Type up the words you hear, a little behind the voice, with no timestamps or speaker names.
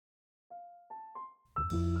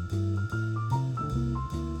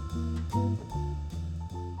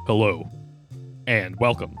Hello, and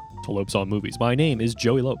welcome to Lopes on Movies. My name is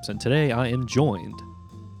Joey Lopes, and today I am joined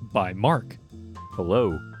by Mark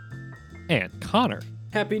Hello. and Connor.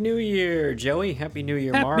 Happy New Year, Joey. Happy New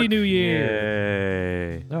Year, Happy Mark. New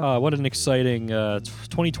Year! Yay. What an exciting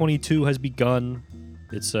 2022 has begun.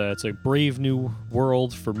 It's a brave new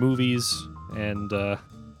world for movies and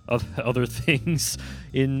other things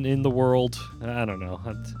in the world. I don't know.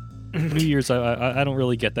 New Year's, I don't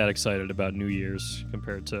really get that excited about New Year's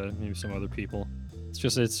compared to maybe some other people. It's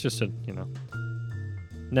just a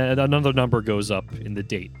another number goes up in the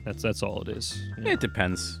date. That's all it is. You know? It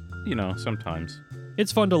depends. Sometimes.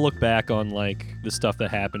 It's fun to look back on like the stuff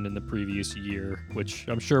that happened in the previous year, which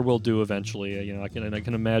I'm sure we'll do eventually. I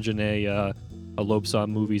can imagine a Lopes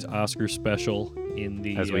on Movies Oscar special in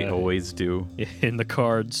the As we always do. in the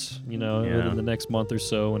cards. Yeah. Within the next month or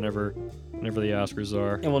so, whenever the Oscars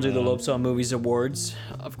are. And we'll do the Lopes on Movies Awards,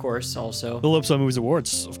 of course, also. The Lopes on Movies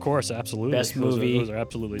Awards, of course, absolutely. Best movie Those are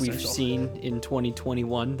absolutely we've essential. seen in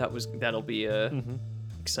 2021. That'll be a Mhm.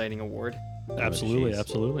 exciting award. Absolutely, jeez.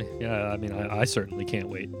 absolutely. Yeah, I mean, I certainly can't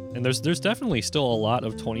wait. And there's definitely still a lot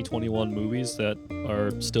of 2021 movies that are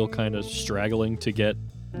still kind of straggling to get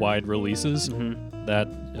wide releases Mm-hmm. that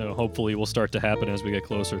hopefully will start to happen as we get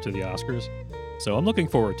closer to the Oscars. So I'm looking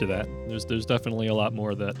forward to that. There's definitely a lot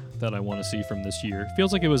more that I want to see from this year.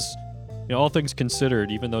 Feels like it was, all things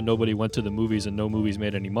considered, even though nobody went to the movies and no movies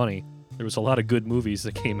made any money, there was a lot of good movies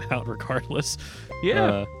that came out regardless.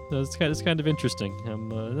 Yeah. It's kind of interesting.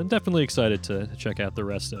 I'm definitely excited to check out the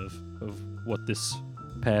rest of what this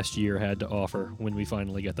past year had to offer when we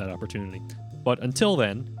finally get that opportunity. But until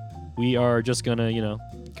then, we are just gonna,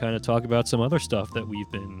 kind of talk about some other stuff that we've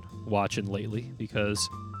been watching lately because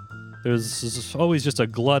there's always just a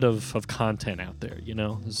glut of content out there.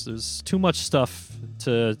 There's too much stuff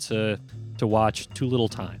to watch, too little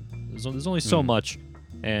time. There's only so much,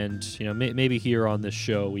 and maybe here on this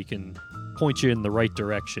show we can point you in the right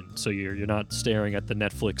direction so you're not staring at the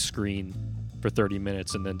Netflix screen for 30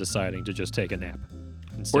 minutes and then deciding to just take a nap.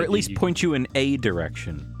 Instead, Or at least point you in a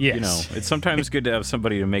direction. Yes. It's sometimes good to have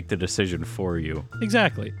somebody to make the decision for you.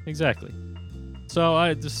 Exactly.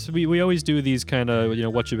 So we always do these kind of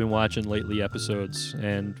what you've been watching lately episodes,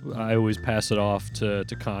 and I always pass it off to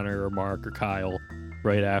Connor or Mark or Kyle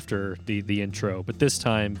right after the intro. But this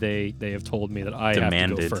time they have told me that I have to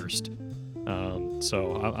Demanded. go first.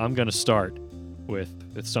 So I'm gonna start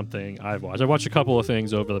with something I've watched. I watched a couple of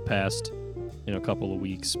things over the past couple of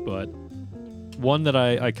weeks, but one that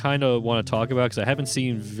I kind of want to talk about because I haven't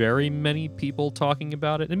seen very many people talking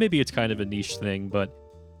about it, and maybe it's kind of a niche thing, but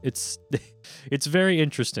it's very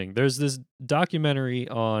interesting. There's this documentary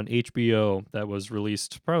on HBO that was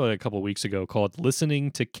released probably a couple of weeks ago called "Listening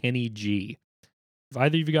to Kenny G." Have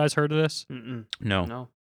either of you guys heard of this? Mm-mm. No. No.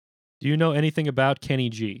 Do you know anything about Kenny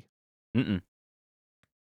G? Mm-mm.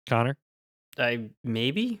 Connor?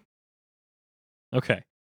 Maybe? Okay.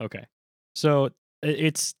 So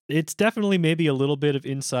it's definitely maybe a little bit of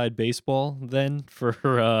inside baseball then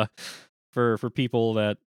for people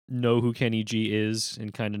that know who Kenny G is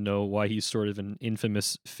and kind of know why he's sort of an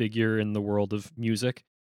infamous figure in the world of music.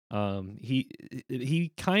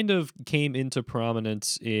 He kind of came into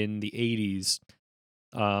prominence in the 80s.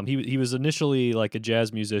 He was initially like a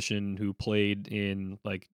jazz musician who played in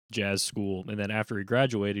like jazz school, and then after he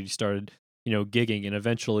graduated, he started gigging, and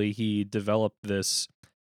eventually he developed this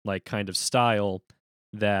like kind of style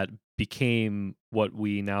that became what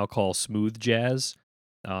we now call smooth jazz.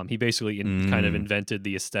 He basically kind of invented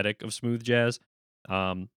the aesthetic of smooth jazz,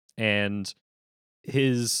 and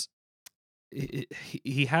he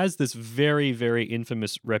has this very, very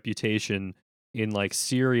infamous reputation in like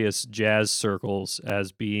serious jazz circles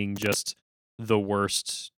as being just the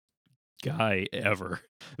worst guy ever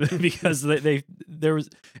because there was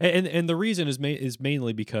and the reason is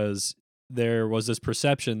mainly because there was this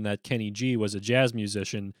perception that Kenny G was a jazz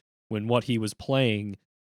musician when what he was playing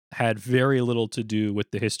had very little to do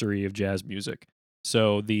with the history of jazz music.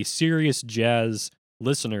 So the serious jazz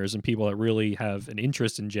listeners and people that really have an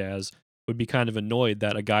interest in jazz would be kind of annoyed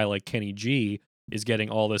that a guy like Kenny G is getting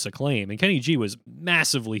all this acclaim. And Kenny G was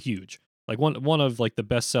massively huge. Like one of like the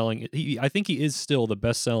best selling. I think he is still the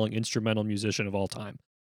best selling instrumental musician of all time.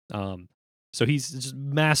 So he's just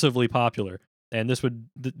massively popular. And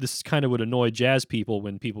this kind of would annoy jazz people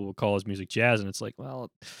when people would call his music jazz, and it's like, well,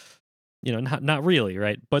 not really,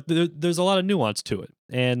 right? But there's a lot of nuance to it.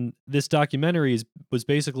 And this documentary was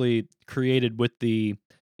basically created with the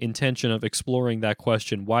intention of exploring that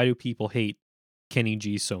question: why do people hate Kenny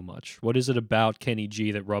G so much? What is it about Kenny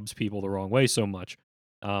G that rubs people the wrong way so much?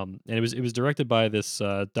 And it was directed by this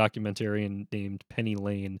documentarian named Penny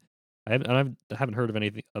Lane. I haven't heard of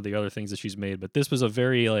any of the other things that she's made, but this was a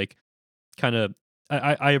very like kind of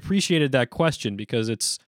I appreciated that question because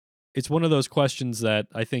it's one of those questions that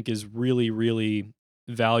I think is really, really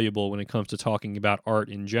valuable when it comes to talking about art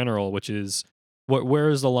in general, which is where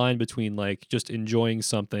is the line between like just enjoying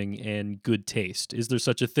something and good taste? Is there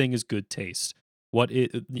such a thing as good taste?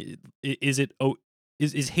 Is it? Oh,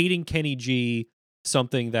 is hating Kenny G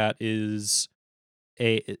something that is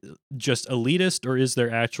a just elitist, or is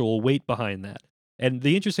there actual weight behind that? And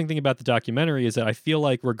the interesting thing about the documentary is that I feel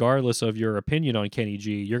like regardless of your opinion on Kenny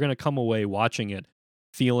G, you're going to come away watching it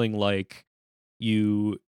feeling like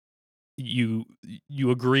you you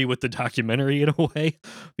you agree with the documentary in a way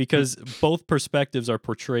because both perspectives are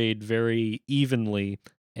portrayed very evenly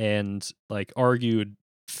and like argued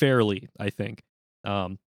fairly, I think.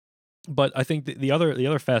 Um, but I think the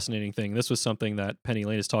other fascinating thing, this was something that Penny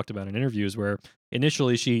Lane has talked about in interviews, where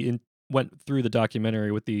initially went through the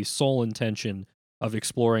documentary with the sole intention of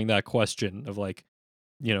exploring that question of like,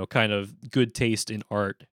 kind of good taste in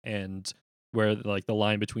art and where like the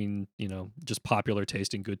line between, just popular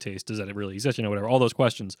taste and good taste, does that really exist, whatever, all those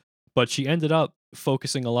questions. But she ended up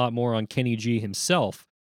focusing a lot more on Kenny G himself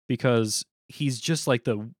because he's just like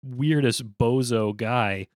the weirdest bozo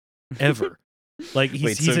guy ever. Like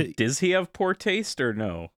Wait, so does he have poor taste or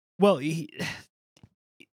no? well,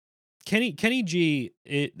 Kenny G,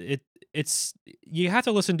 it's you have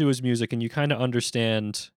to listen to his music and you kind of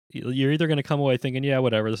understand. You're either going to come away thinking, yeah,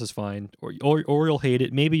 whatever, this is fine, or you'll hate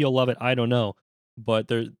it. Maybe you'll love it. I don't know. But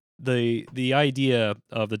the idea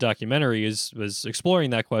of the documentary was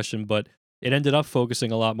exploring that question, but it ended up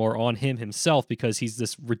focusing a lot more on him himself because he's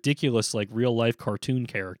this ridiculous like real life cartoon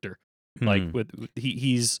character. Like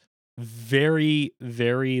he's very,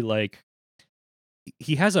 very like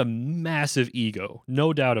he has a massive ego,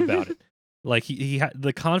 no doubt about it. Like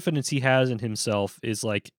the confidence he has in himself is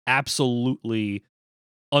like absolutely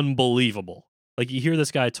unbelievable. Like you hear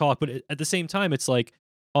this guy talk, but at the same time, it's like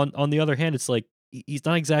on the other hand, it's like he's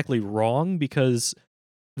not exactly wrong because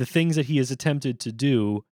the things that he has attempted to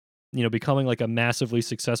do, becoming like a massively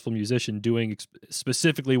successful musician, doing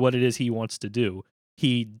specifically what it is he wants to do,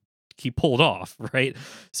 he pulled off, right?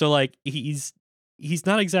 So like he's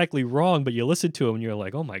not exactly wrong, but you listen to him and you're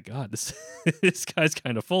like, oh my god, this this guy's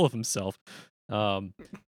kind of full of himself.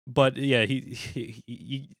 But yeah,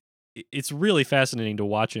 it's really fascinating to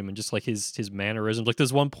watch him and just like his mannerisms. Like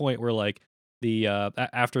there's one point where like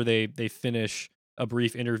after they finish a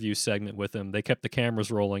brief interview segment with him, they kept the cameras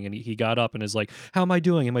rolling and he got up and is like, how am I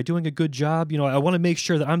doing? Am I doing a good job? I want to make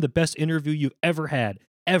sure that I'm the best interview you've ever had,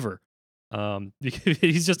 ever. Because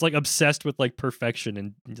he's just like obsessed with like perfection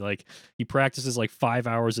and like he practices like 5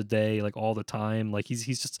 hours a day, like all the time. Like he's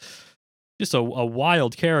just a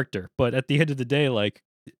wild character. But at the end of the day, like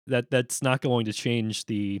that's not going to change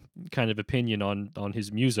the kind of opinion on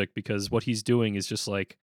his music because what he's doing is just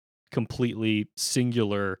like completely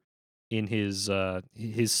singular in his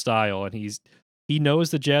style, and he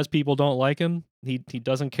knows that jazz people don't like him. He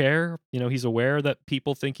doesn't care. He's aware that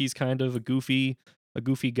people think he's kind of a goofy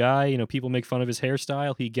guy. People make fun of his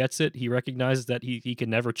hairstyle. He gets it. He recognizes that he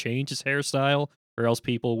can never change his hairstyle or else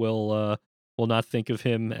people will not think of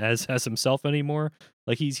him as himself anymore.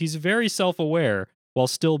 Like he's very self-aware while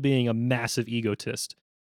still being a massive egotist.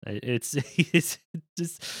 It's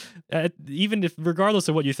just even if regardless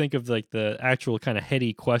of what you think of like the actual kind of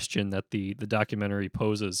heady question that the documentary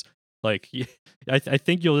poses, like I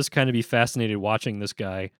think you'll just kind of be fascinated watching this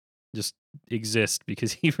guy just exist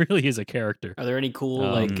because he really is a character. Are there any cool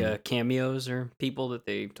like cameos or people that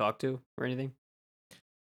they talk to or anything?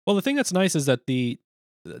 Well, the thing that's nice is that the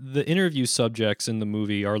interview subjects in the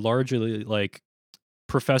movie are largely like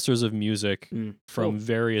professors of music from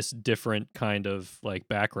various different kind of like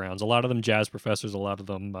backgrounds. A lot of them jazz professors, a lot of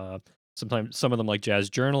them sometimes some of them like jazz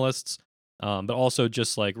journalists, but also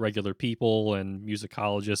just like regular people and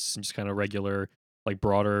musicologists and just kind of regular like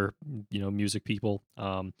broader music people.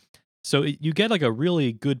 So you get like a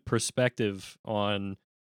really good perspective on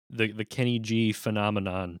the Kenny G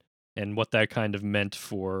phenomenon and what that kind of meant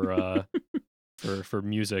for for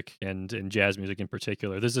music and jazz music in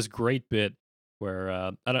particular. There's this great bit where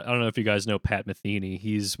I don't know if you guys know Pat Metheny.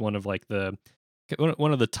 He's one of like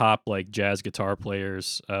one of the top like jazz guitar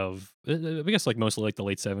players of I guess like mostly like the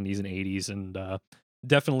late 70s and 80s, and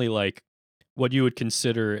definitely like what you would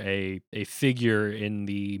consider a figure in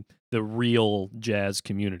the real jazz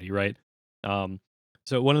community, right?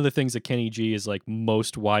 So one of the things that Kenny G is like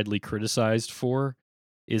most widely criticized for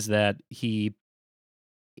is that he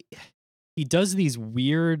does these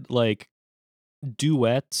weird like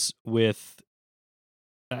duets with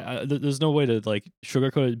there's no way to like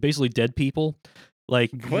sugarcoat it. Basically, dead people.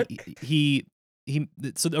 Like What? he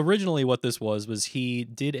so originally what this was he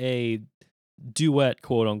did a duet,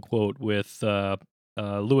 quote unquote, with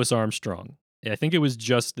Louis Armstrong. I think it was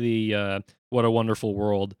just the "What a Wonderful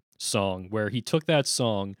World" song, where he took that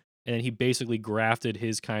song and he basically grafted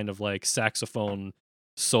his kind of like saxophone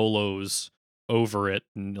solos over it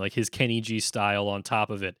and like his Kenny G style on top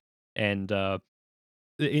of it. And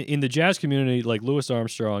in the jazz community, like Louis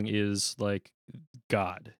Armstrong is like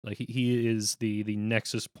God. Like he is the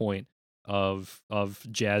nexus point of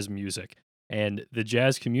jazz music. And the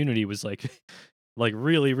jazz community was like like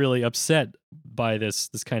really upset by this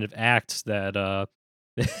kind of act that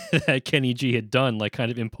that Kenny G had done, like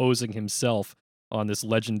kind of imposing himself on this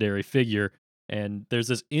legendary figure. And there's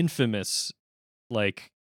this infamous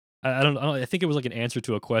like I think it was like an answer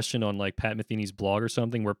to a question on like Pat Metheny's blog or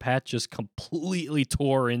something, where Pat just completely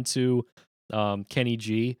tore into Kenny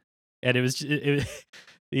G, and it was the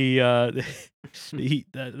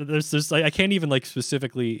there's like I can't even like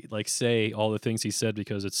specifically like say all the things he said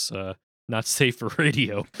because it's not safe for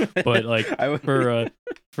radio, but like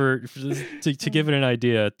to give it an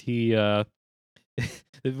idea, he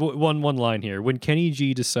one line here. When Kenny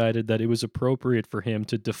G decided that it was appropriate for him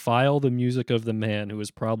to defile the music of the man who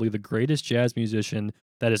is probably the greatest jazz musician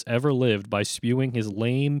that has ever lived by spewing his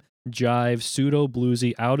lame, jive,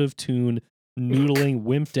 pseudo-bluesy, out-of-tune, noodling,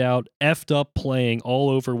 wimped out, effed up playing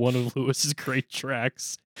all over one of Lewis's great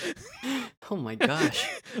tracks. Oh my gosh.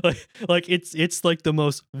 like it's like the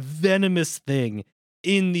most venomous thing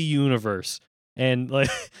in the universe. And like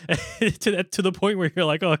to the point where you're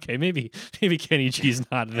like, oh, okay, maybe Kenny G's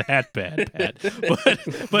not that bad, Pat.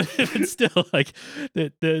 but it's still like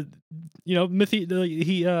the you know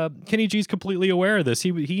Kenny G's completely aware of this.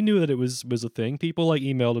 He knew that it was a thing. People like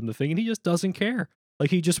emailed him the thing, and he just doesn't care.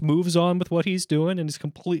 Like he just moves on with what he's doing and is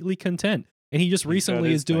completely content. And he just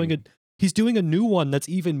recently is doing he's doing a new one that's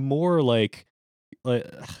even more like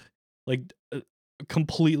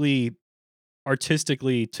completely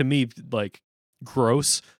artistically, to me, like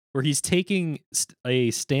gross, where he's taking a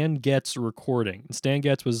Stan Getz recording. Stan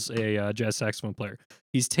Getz was a jazz saxophone player.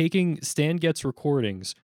 He's taking Stan Getz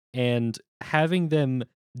recordings and having them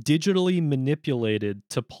digitally manipulated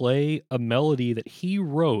to play a melody that he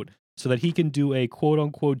wrote so that he can do a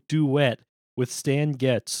quote-unquote duet with Stan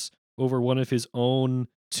Getz over one of his own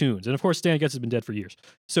tunes. And of course, Stan Getz has been dead for years.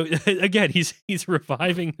 So again, he's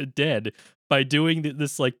reviving the dead by doing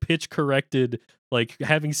this like pitch-corrected, like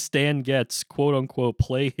having Stan Getz quote unquote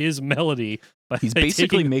play his melody. He's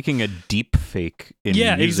basically making a deep fake in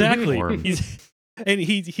music exactly. form.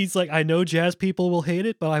 He's like, I know jazz people will hate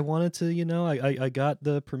it, but I wanted to, you know, I got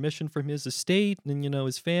the permission from his estate and, you know,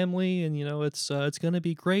 his family, and, you know, it's gonna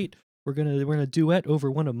be great. We're gonna duet over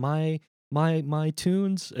one of my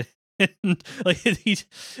tunes. And like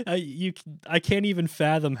I can't even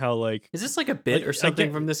fathom how like is this like a bit or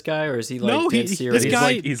something from this guy, or is he like no, dead serious?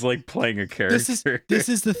 He's like playing a character. This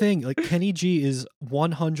is the thing. Like Kenny G is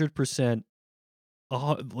 100%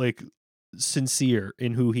 like sincere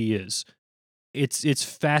in who he is. It's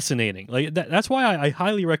fascinating. Like that's why I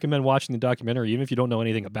highly recommend watching the documentary, even if you don't know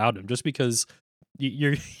anything about him, just because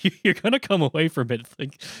you're gonna come away from it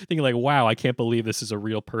thinking like, wow, I can't believe this is a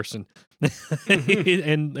real person. But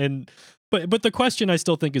the question I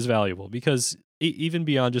still think is valuable, because even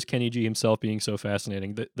beyond just Kenny G himself being so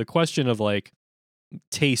fascinating, the question of like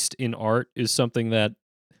taste in art is something that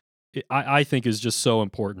I think is just so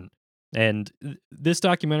important. And this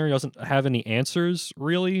documentary doesn't have any answers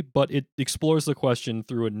really, but it explores the question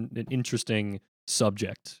through an interesting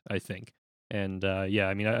subject, I think. And yeah,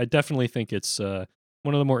 I mean, I definitely think it's one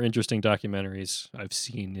of the more interesting documentaries I've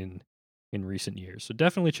seen in recent years. So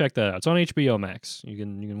definitely check that out. It's on HBO Max. You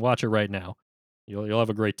can watch it right now. You'll have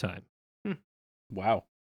a great time. Wow.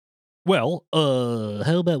 Well,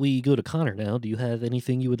 how about we go to Connor now? Do you have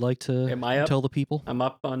anything you would like to Am I up? tell the people? I'm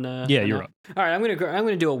up on. Yeah, you're up. All right, I'm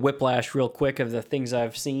gonna do a whiplash real quick of the things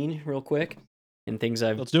I've seen real quick, and things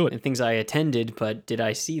I've Let's do it. and things I attended, but did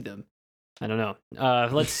I see them? I don't know.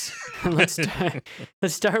 Let's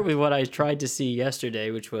start with what I tried to see yesterday,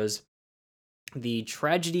 which was the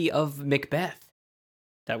Tragedy of Macbeth.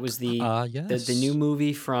 That was the new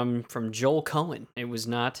movie from Joel Coen. It was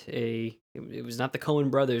not the Coen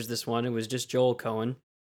brothers. This one, it was just Joel Coen.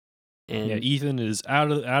 And yeah, Ethan is out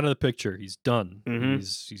of the picture. He's done.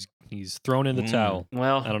 Mm-hmm. He's thrown in the towel.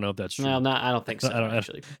 Well, I don't know if that's true. Well, I don't think so.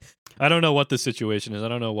 Actually, I don't know what the situation is. I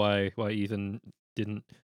don't know why Ethan didn't.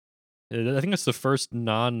 I think it's the first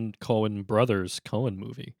non-Coen brothers Coen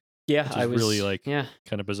movie. Yeah, which is really kind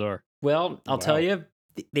of bizarre. Well, I'll tell you,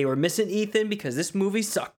 they were missing Ethan because this movie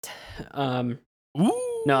sucked.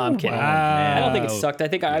 Ooh. No, I'm kidding. Wow. I don't think it sucked. I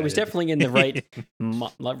think I was Good. definitely in the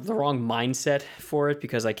the wrong mindset for it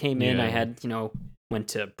because I came in, I Yeah. had, went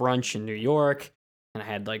to brunch in New York and I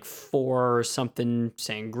had like 4 or something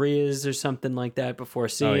sangrias or something like that before Oh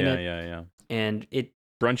seeing yeah, it. yeah. And it,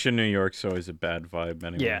 Brunch in New York's always a bad vibe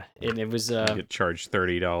anyway. yeah, and it was, You get charged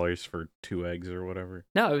 $30 for 2 eggs or whatever.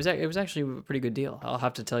 no, it was actually a pretty good deal. I'll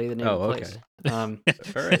have to tell you the name of the place. All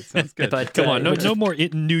right, sounds good. But Come on, which no is- more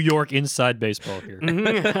New York inside baseball here.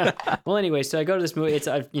 Well, anyway, so I go to this movie. It's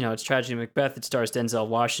it's Tragedy of Macbeth. It stars Denzel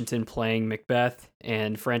Washington playing Macbeth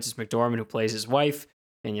and Frances McDormand who plays his wife.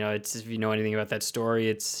 And it's, if you know anything about that story,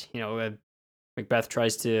 it's Macbeth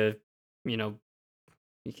tries to,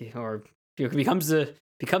 or becomes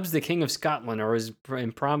the king of Scotland, or is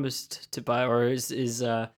promised to buy, or is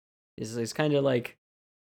kind of like,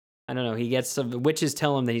 I don't know. He gets some witches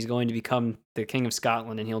tell him that he's going to become the king of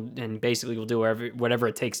Scotland, and basically will do whatever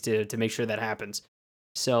it takes to make sure that happens.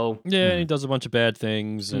 So Yeah, he does a bunch of bad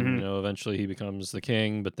things, and Mhm. eventually he becomes the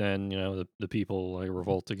king. But then the people like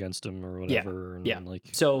revolt against him or whatever. And yeah. like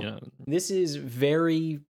So this is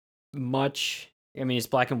very much. I mean, it's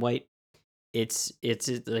black and white. It's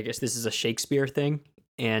I guess this is a Shakespeare thing,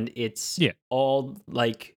 and it's all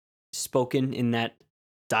like spoken in that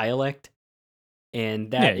dialect,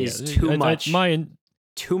 and that is too much.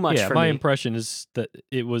 Too much for my me. impression is that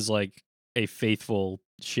it was like a faithful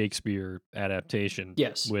Shakespeare adaptation.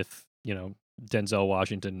 Yes. With Denzel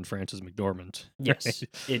Washington and Frances McDormand. Yes,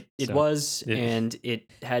 right? it So, was, and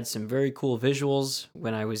it had some very cool visuals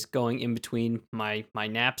when I was going in between my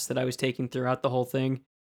naps that I was taking throughout the whole thing.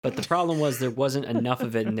 But the problem was there wasn't enough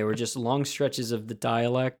of it, and there were just long stretches of the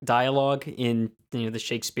dialogue in the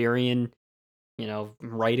Shakespearean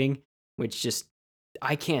writing, which just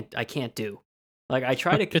I can't do. Like I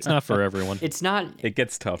try to. It's not for everyone. It's not. It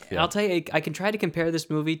gets tough. Yeah. I'll tell you, I can try to compare this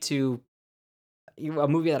movie to a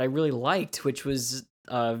movie that I really liked, which was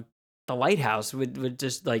The Lighthouse, with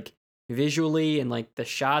just like visually and like the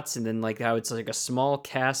shots, and then like how it's like a small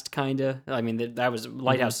cast kind of. I mean, that was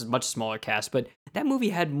Lighthouse is much smaller cast, but that movie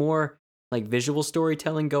had more like visual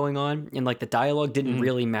storytelling going on, and like the dialogue didn't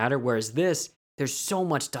really matter. Whereas this, there's so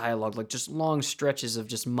much dialogue, like just long stretches of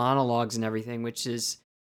just monologues and everything, which is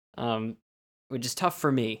tough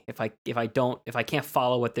for me if I can't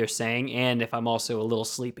follow what they're saying, and if I'm also a little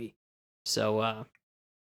sleepy. So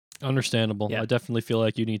Understandable. Yeah. I definitely feel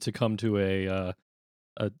like you need to come to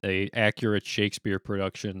a accurate Shakespeare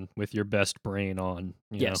production with your best brain on.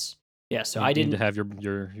 yes. Yeah, so You I need didn't to have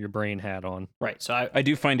your brain hat on. right. So I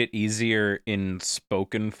do find it easier in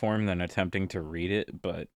spoken form than attempting to read it,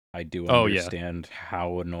 but I do Oh, yeah. understand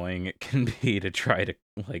how annoying it can be to try to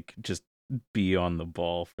like just be on the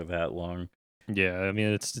ball for that long. Yeah, I mean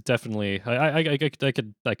it's definitely I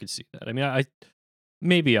could see that. I mean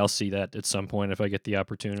maybe I'll see that at some point if I get the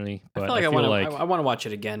opportunity. But I feel like like I want to watch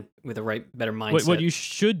it again with a better mindset. what you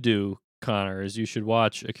should do, Connor, is you should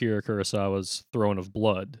watch Akira Kurosawa's Throne of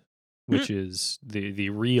Blood, which is the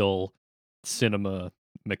real cinema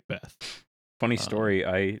Macbeth. Funny story,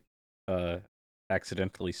 I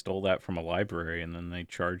accidentally stole that from a library and then they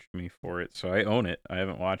charged me for it. So I own it. I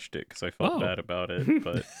haven't watched it because I felt bad about it,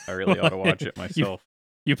 but I really ought to watch it myself.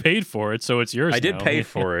 You paid for it, so it's yours. I did now. pay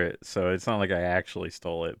for it, so it's not like I actually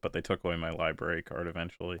stole it, but they took away my library card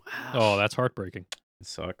eventually. Wow. Oh, that's heartbreaking. It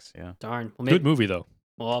sucks, yeah. Darn. Well, Good movie though.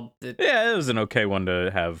 Well, Yeah, it was an okay one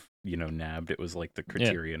to have, nabbed. It was like the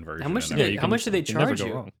Criterion version. how much and did everything. how much did they You can never charge go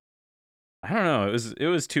you? wrong. I don't know. It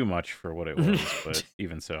was too much for what it was, but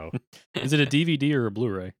even so. Is it a DVD or a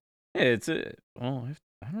Blu-ray? Yeah,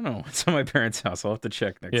 I don't know. It's at my parents' house. I'll have to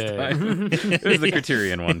check next Yeah. time. It was the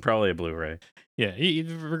Criterion one, probably a Blu-ray. Yeah,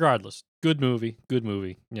 regardless, good movie.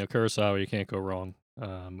 Kurosawa, you can't go wrong.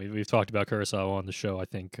 We've talked about Kurosawa on the show, I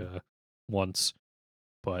think, once,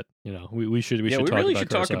 but we should We talk really about should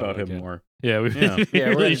talk Kurosawa about him again. more. Yeah, we Yeah.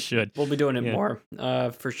 really should. We'll be doing it Yeah.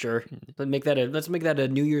 more, for sure. Let's make that a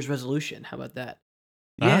New Year's resolution. How about that?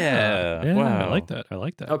 Yeah, yeah, wow. I like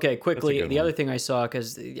that. Okay, quickly, good the one. other thing I saw,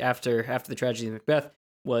 because after the tragedy of Macbeth,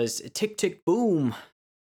 was Tick Tick Boom.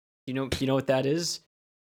 You know what that is?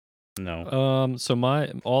 No. So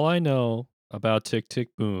all I know about Tick Tick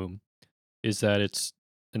Boom is that it's,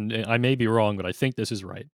 and I may be wrong, but I think this is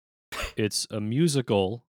right. It's a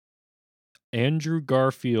musical. Andrew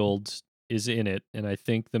Garfield is in it, and I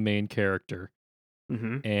think the main character,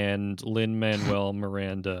 Mm-hmm. and Lin-Manuel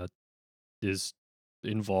Miranda is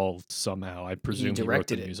involved somehow. I presume he wrote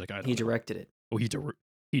the directed it. music. I don't He know. directed it. Oh,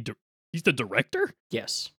 he's the director?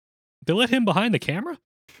 Yes. They let him behind the camera?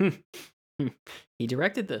 He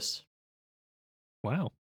directed this.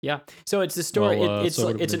 Wow. Yeah. So it's the story. Well, it's so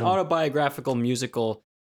what have it's they an done? autobiographical musical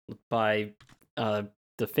by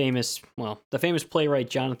the famous playwright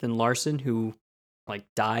Jonathan Larson, who like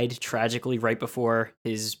died tragically right before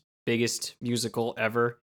his biggest musical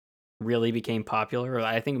ever really became popular. Or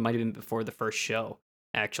I think it might have been before the first show,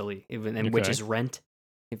 actually, which is Rent.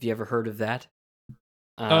 If you ever heard of that.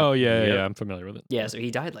 Oh yeah, I'm familiar with it. Yeah, so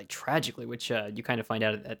he died like tragically, which you kind of find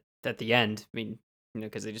out at the end. I mean,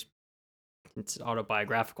 because it's an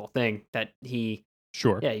autobiographical thing that he.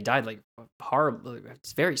 Sure. Yeah, he died like horribly.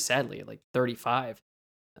 It's very sadly at like 35.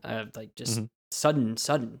 Like just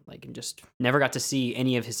sudden, like, and just never got to see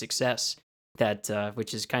any of his success.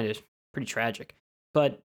 Which is kind of pretty tragic.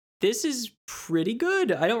 But this is pretty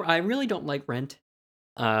good. I really don't like Rent.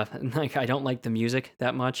 Like I don't like the music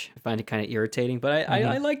that much. I find it kind of irritating. But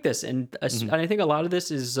I like this, and I think a lot of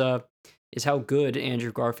this is how good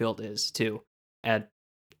Andrew Garfield is too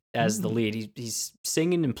as the lead. He's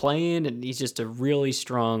singing and playing, and he's just a really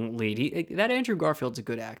strong lead. That Andrew Garfield's a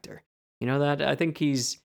good actor. You know that? I think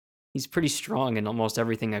he's pretty strong in almost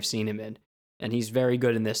everything I've seen him in, and he's very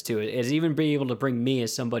good in this too. It's even being able to bring me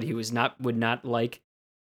as somebody who would not like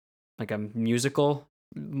a musical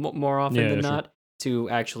more often than not to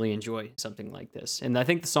actually enjoy something like this. And I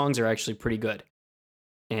think the songs are actually pretty good.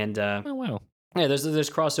 And oh wow, yeah, there's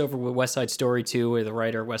crossover with West Side Story too, where the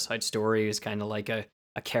writer of West Side Story is kind of like a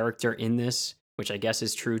character in this, which I guess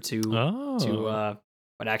is true to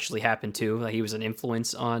what actually happened too. Like he was an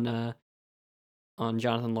influence on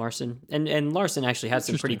Jonathan Larson, and Larson actually had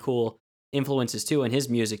some pretty cool influences too in his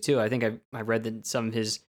music too. I think I read that some of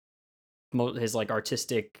his like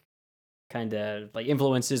artistic kind of like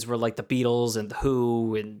influences were like the Beatles and the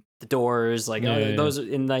Who and the Doors, like those,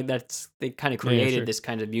 and like they kind of created this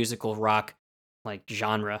kind of musical rock like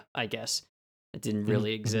genre, I guess. It didn't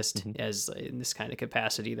really exist as in this kind of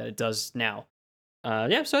capacity that it does now. So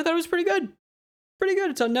I thought it was pretty good. Pretty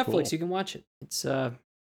good. It's on Netflix. Cool. You can watch it. It's not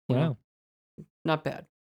bad.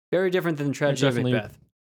 Very different than Tragedy of Macbeth.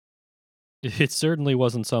 It certainly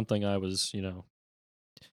wasn't something I was,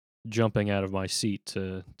 jumping out of my seat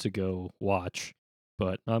to go watch,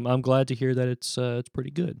 but I'm glad to hear that it's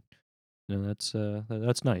pretty good. That's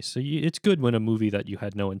nice. So it's good when a movie that you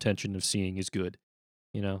had no intention of seeing is good,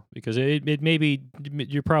 because it maybe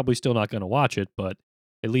you're probably still not going to watch it, but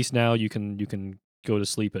at least now you can go to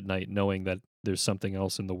sleep at night knowing that there's something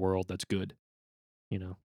else in the world that's good.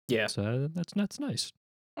 Yeah. So that's nice.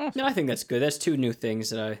 No, I think that's good. That's two new things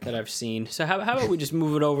that I've seen. So how about we just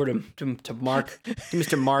move it over to Mark, to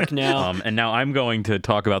Mr. Mark now? And now I'm going to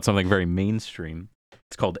talk about something very mainstream.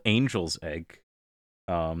 It's called Angel's Egg,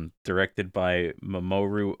 directed by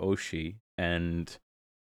Mamoru Oshii, and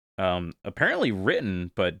apparently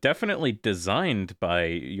written, but definitely designed by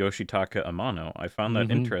Yoshitaka Amano. I found that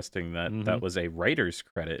interesting that was a writer's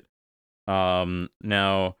credit.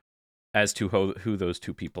 Now, as to who those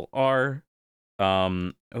two people are,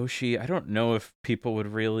 Oshii, I don't know if people would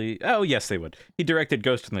really. Oh, yes, they would. He directed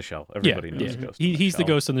Ghost in the Shell. Everybody knows Ghost in the Shell. He's the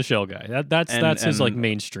Ghost in the Shell guy. That's his like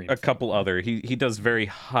mainstream. A couple other. He does very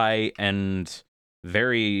high end,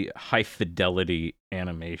 very high fidelity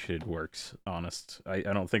animated works. I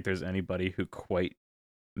don't think there's anybody who quite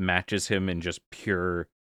matches him in just pure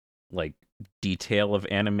like detail of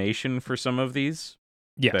animation for some of these.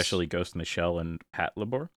 Yes. Especially Ghost in the Shell and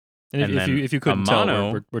Patlabor. And if you couldn't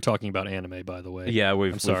tell, we're talking about anime, by the way. Yeah,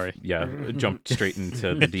 I'm sorry. Jumped straight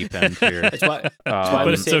into the deep end here. That's why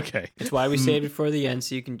but it's okay. It's why we saved it for the end,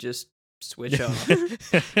 so you can just switch off. You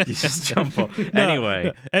just jump off.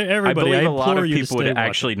 Anyway, everybody, I believe a lot of people would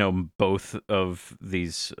actually know both of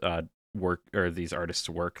these these artists'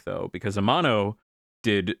 work, though, because Amano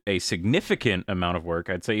did a significant amount of work.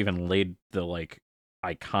 I'd say even laid the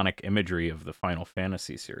iconic imagery of the Final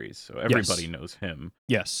Fantasy series, so everybody knows him.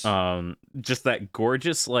 Yes. Just that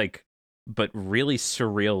gorgeous, but really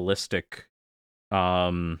surrealistic. I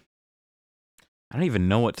don't even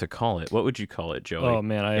know what to call it. What would you call it, Joey? Oh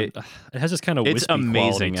man, it has this kind of it's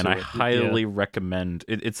amazing, and I highly recommend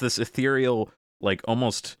it. It's this ethereal,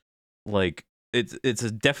 almost it's a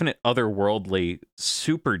definite otherworldly,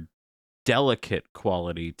 super delicate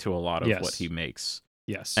quality to a lot of what he makes.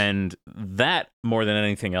 Yes. And that, more than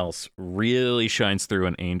anything else, really shines through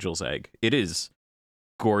in Angel's Egg. It is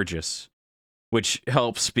gorgeous, which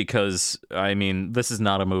helps because, this is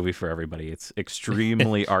not a movie for everybody. It's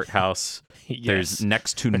extremely art house. Yes. There's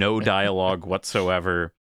next to no dialogue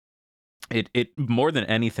whatsoever. It more than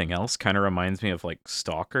anything else kind of reminds me of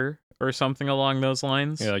Stalker or something along those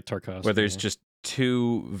lines. Yeah, like Tarkovsky. Where there's just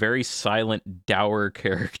two very silent, dour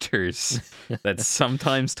characters that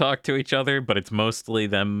sometimes talk to each other, but it's mostly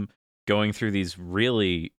them going through these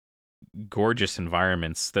really gorgeous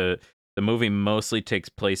environments. The movie mostly takes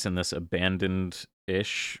place in this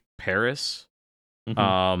abandoned-ish Paris,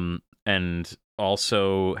 And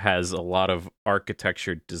also has a lot of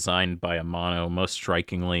architecture designed by Amano. Most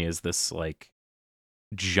strikingly is this like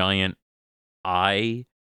giant eye,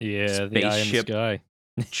 Yeah, the eye in the spaceship sky.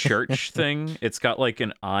 church thing. It's got like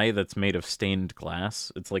an eye that's made of stained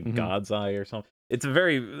glass. It's like God's eye or something. It's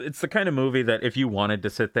the kind of movie that if you wanted to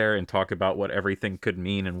sit there and talk about what everything could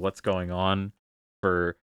mean and what's going on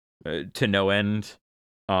for to no end,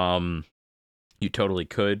 you totally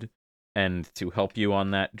could. And to help you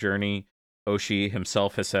on that journey, Oshii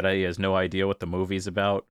himself has said he has no idea what the movie's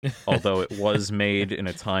about, although it was made in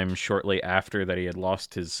a time shortly after that he had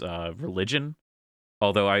lost his religion.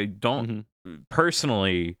 Although I don't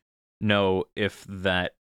personally know if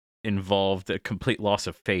that involved a complete loss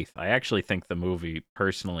of faith. I actually think the movie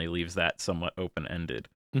personally leaves that somewhat open-ended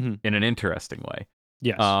in an interesting way.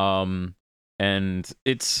 Yes. And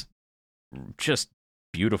it's just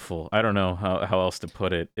beautiful. I don't know how else to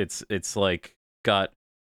put it. It's like got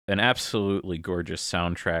an absolutely gorgeous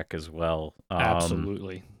soundtrack as well.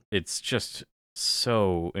 Absolutely. It's just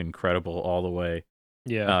so incredible all the way.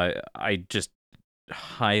 Yeah. I just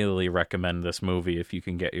highly recommend this movie if you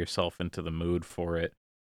can get yourself into the mood for it.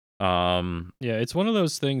 Yeah, it's one of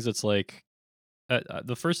those things that's like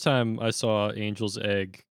the first time I saw Angel's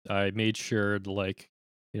Egg, I made sure to like,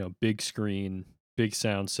 big screen, big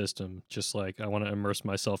sound system, just like I want to immerse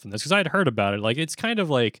myself in this because I had heard about it. Like it's kind of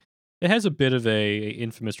like it has a bit of a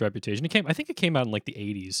infamous reputation. I think it came out in like the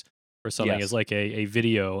 80s or something as like a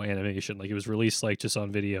video animation. Like it was released like just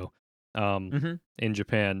on video in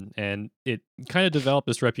Japan, and it kind of developed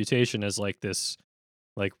this reputation as like this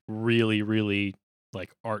like really, really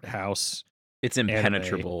like art house. It's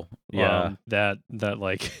impenetrable. Yeah. That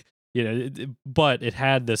like but it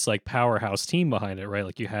had this like powerhouse team behind it, right?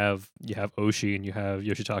 Like you have Oshii and you have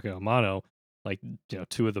Yoshitaka Amano, like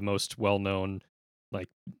two of the most well-known like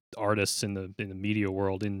artists in the media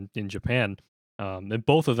world in Japan, and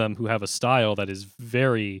both of them who have a style that is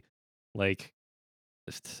very like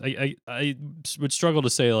I would struggle to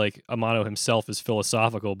say like Amano himself is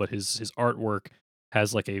philosophical, but his artwork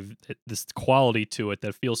has like this quality to it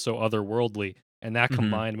that feels so otherworldly, and that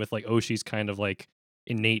combined with like Oshii's kind of like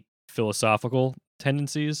innate philosophical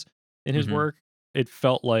tendencies in his work, it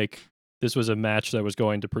felt like this was a match that was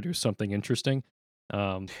going to produce something interesting.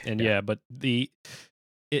 But it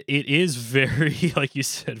is very, like you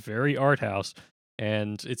said, very art house,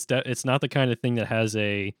 and it's not the kind of thing that has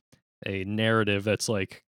a narrative that's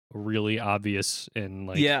like really obvious and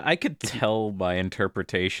like I could tell by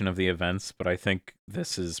interpretation of the events, but I think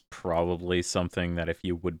this is probably something that if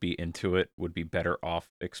you would be into it would be better off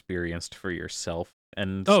experienced for yourself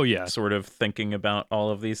and sort of thinking about all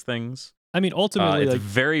of these things. I mean, ultimately it's like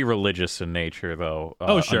very religious in nature though,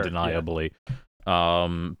 undeniably.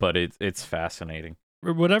 But it's fascinating.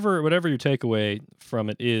 Whatever your takeaway from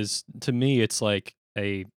it is, to me it's like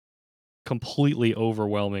a completely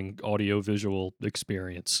overwhelming audio-visual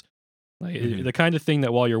experience. Like the kind of thing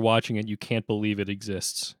that while you're watching it, you can't believe it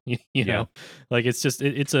exists. You know, like it's just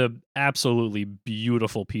it's a absolutely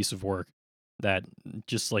beautiful piece of work that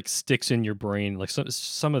just like sticks in your brain. Like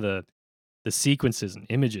some of the sequences and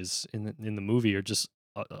images in the movie are just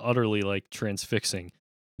utterly like transfixing.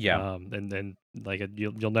 Yeah. And then like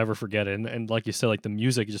you'll never forget it. And like you said, like the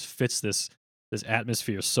music just fits this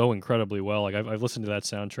atmosphere so incredibly well. Like I've listened to that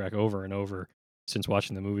soundtrack over and over since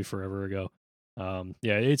watching the movie forever ago.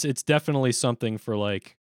 It's definitely something for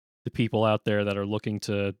like the people out there that are looking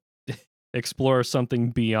to explore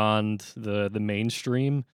something beyond the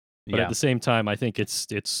mainstream. But at the same time, I think it's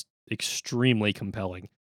extremely compelling.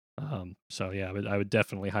 I would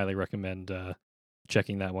definitely highly recommend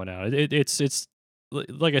checking that one out. It's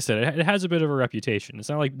like I said, it has a bit of a reputation. It's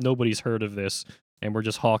not like nobody's heard of this and we're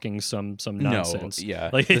just hawking some nonsense. No,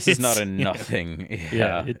 like, this is not a nothing.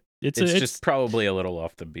 It's just probably a little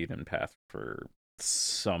off the beaten path for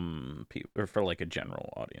some people, or for like a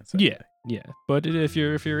general audience. Yeah. But if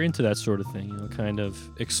you're into that sort of thing, kind of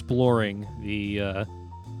exploring the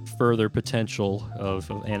further potential of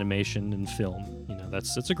animation and film,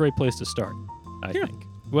 that's a great place to start, I think.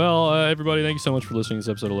 Well, everybody, thank you so much for listening to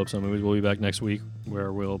this episode of Lopes on Movies. We'll be back next week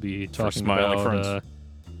where we'll be talking about...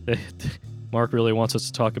 Mark really wants us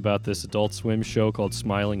to talk about this Adult Swim show called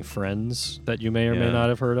Smiling Friends that you may or may not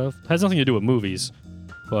have heard of. It has nothing to do with movies,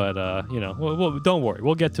 but, don't worry.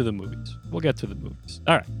 We'll get to the movies.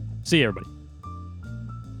 All right. See you, everybody.